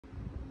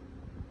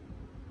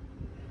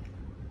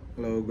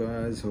Hello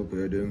guys, hope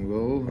you're doing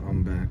well.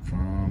 I'm back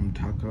from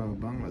Dhaka,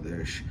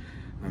 Bangladesh.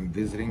 I'm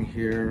visiting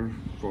here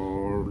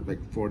for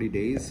like 40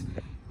 days.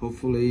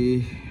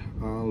 Hopefully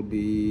I'll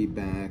be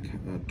back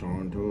at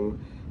Toronto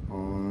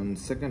on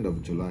 2nd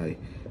of July.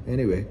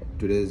 Anyway,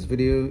 today's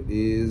video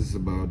is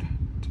about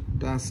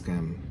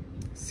TASCAM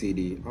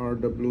CD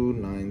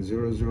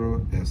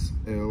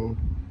RW900SL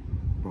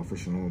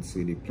professional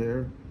CD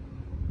player.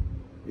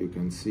 You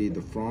can see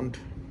the front.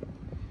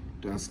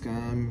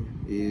 TASCAM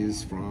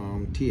is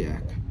from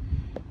TEAC.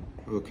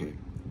 Okay,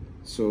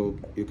 so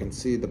you can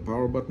see the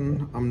power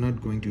button. I'm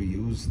not going to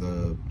use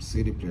the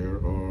CD player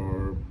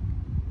or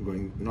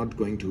not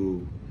going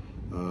to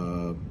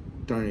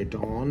turn it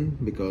on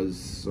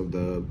because of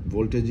the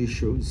voltage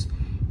issues.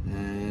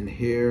 And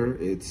here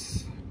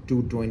it's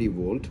 220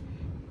 volt.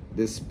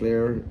 This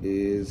player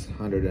is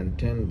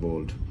 110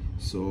 volt.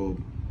 So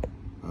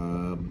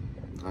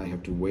I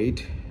have to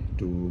wait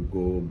to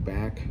go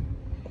back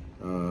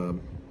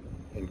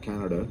in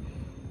Canada.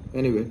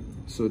 Anyway,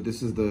 so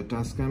this is the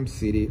TASCAM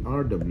CD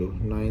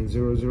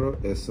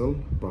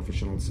RW900SL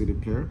professional CD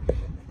player.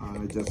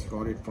 I just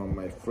got it from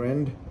my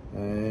friend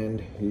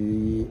and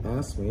he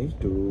asked me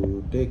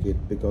to take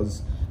it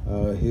because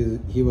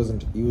he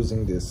wasn't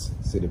using this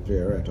CD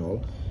player at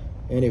all.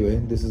 Anyway,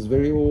 this is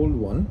very old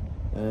one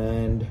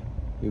and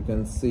you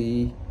can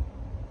see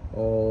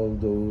all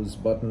those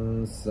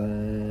buttons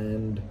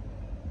and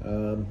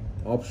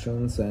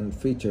options and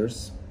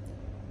features.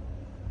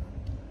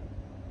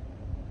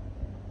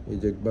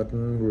 Eject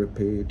button,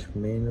 repeat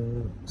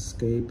menu,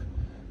 escape,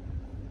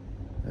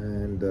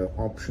 and the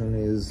option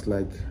is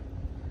like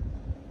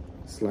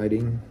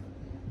sliding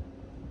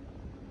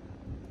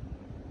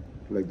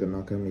like the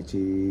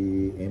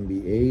Nakamichi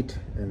MB8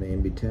 and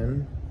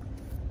MB10.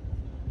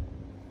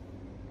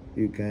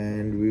 You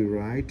can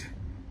rewrite.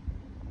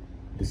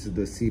 This is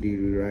the CD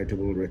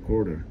rewritable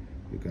recorder.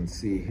 You can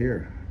see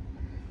here.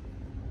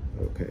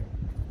 Okay,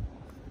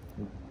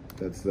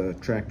 that's the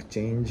track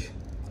change.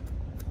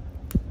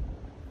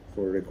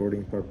 For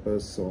recording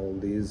purpose, all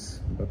these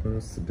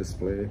buttons: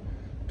 display,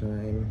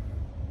 time,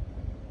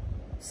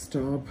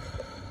 stop,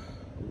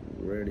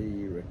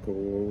 ready,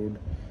 record,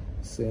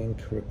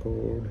 sync,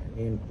 record,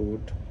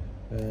 input,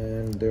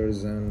 and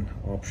there's an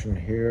option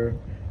here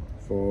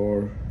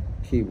for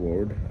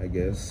keyboard, I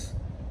guess.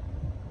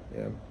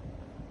 Yeah,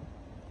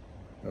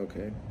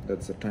 okay,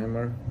 that's a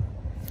timer.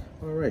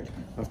 All right,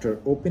 after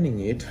opening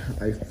it,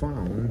 I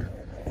found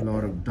a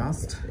lot of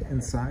dust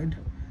inside,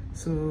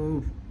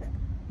 so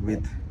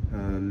with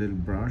a little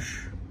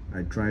brush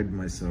I tried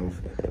myself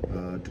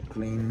to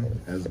clean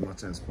as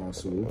much as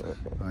possible.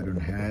 I don't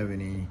have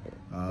any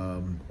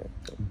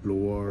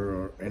blower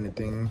or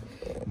anything,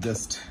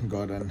 just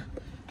got a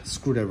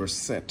screwdriver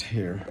set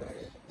here.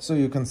 So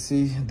you can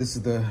see this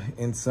is the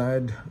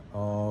inside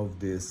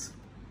of this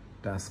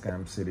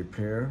TASCAM CD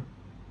player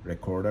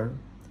recorder.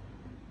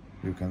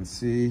 You can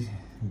see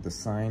the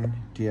sign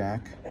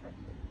TEAC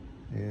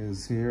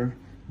is here.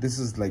 This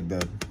is like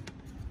the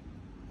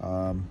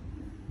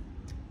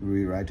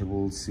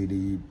rewritable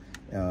CD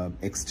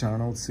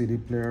external CD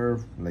player,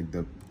 like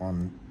the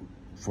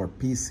for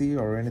PC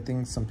or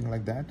anything, something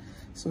like that.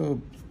 So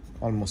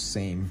almost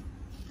same,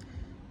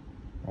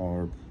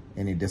 or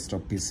any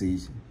desktop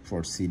PC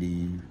for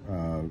CD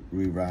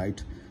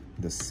rewrite,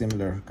 the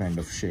similar kind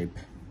of shape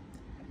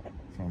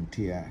from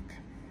TEAC.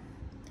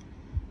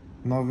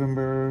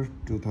 November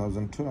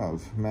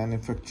 2012,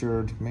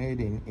 manufactured, made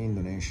in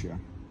Indonesia.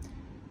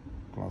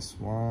 Class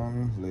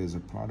 1 laser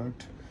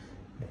product.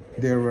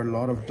 There were a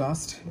lot of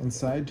dust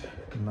inside.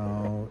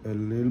 Now a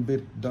little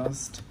bit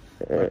dust,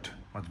 but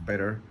much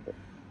better.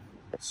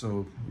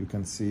 So you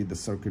can see the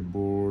circuit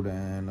board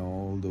and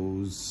all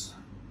those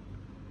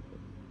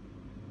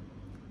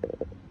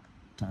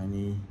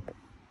tiny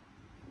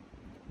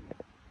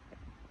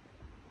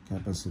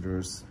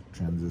capacitors,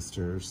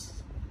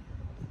 transistors.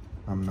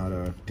 I'm not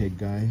a tech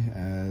guy,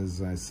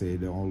 as I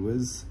said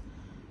always.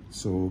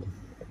 So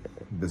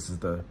this is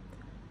the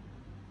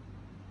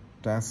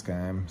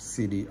TASCAM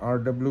CD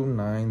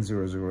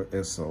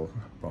RW900SL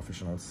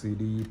professional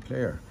CD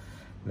player.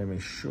 Let me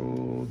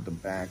show the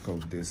back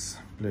of this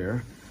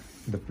player.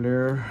 The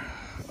player,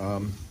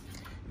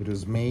 it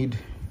was made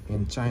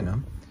in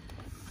China,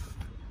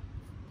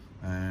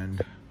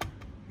 and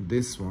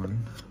this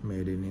one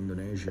made in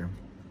Indonesia.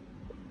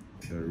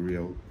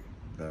 The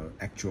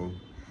actual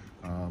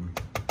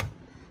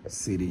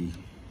CD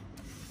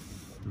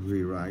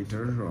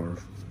rewriter or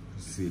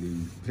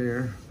CD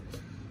player.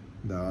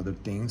 The other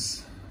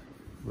things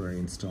were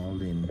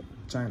installed in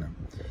China.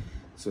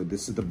 So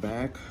this is the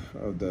back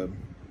of the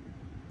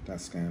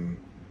TASCAM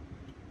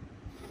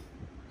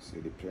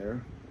CD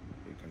player.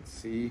 You can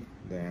see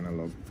the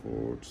analog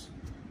ports,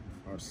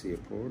 RCA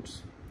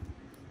ports,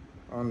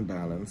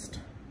 unbalanced.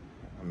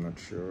 I'm not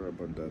sure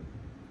about the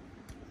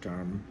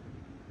term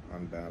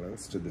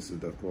unbalanced. This is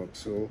the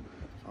coaxial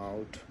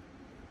out,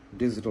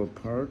 digital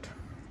part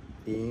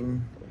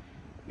in.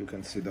 You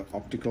can see the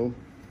optical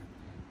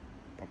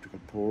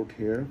port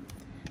here,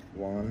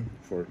 one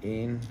for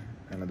in,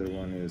 another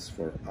one is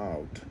for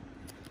out.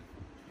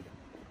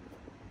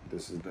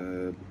 This is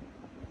the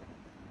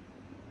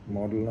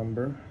model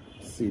number,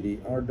 CD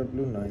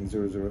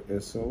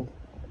RW900SL,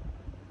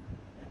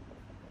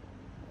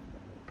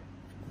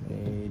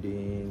 made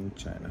in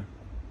China.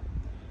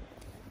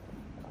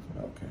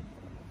 Okay,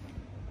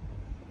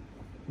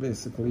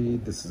 basically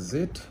this is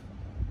it,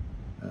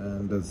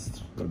 and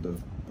that's for the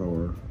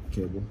power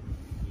cable.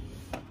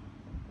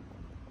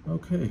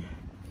 Okay,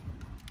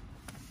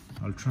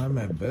 I'll try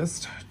my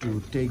best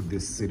to take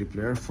this CD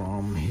player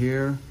from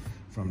here,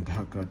 from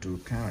Dhaka to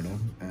Canada,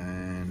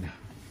 and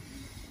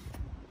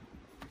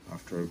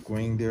after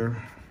going there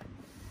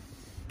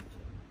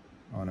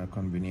on a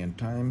convenient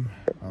time,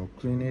 I'll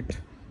clean it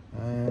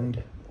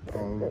and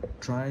I'll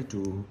try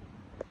to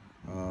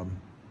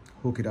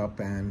hook it up,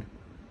 and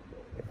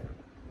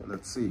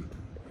let's see.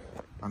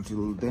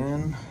 Until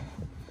then,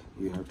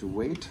 we have to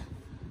wait,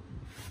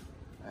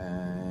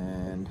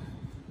 and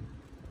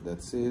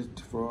that's it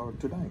for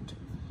tonight.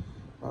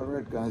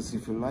 Alright guys,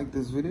 if you like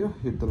this video,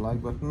 hit the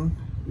like button.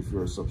 If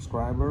you're a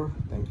subscriber,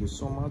 thank you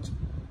so much.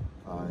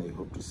 I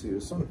hope to see you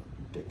soon.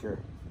 Take care.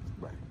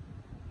 Bye.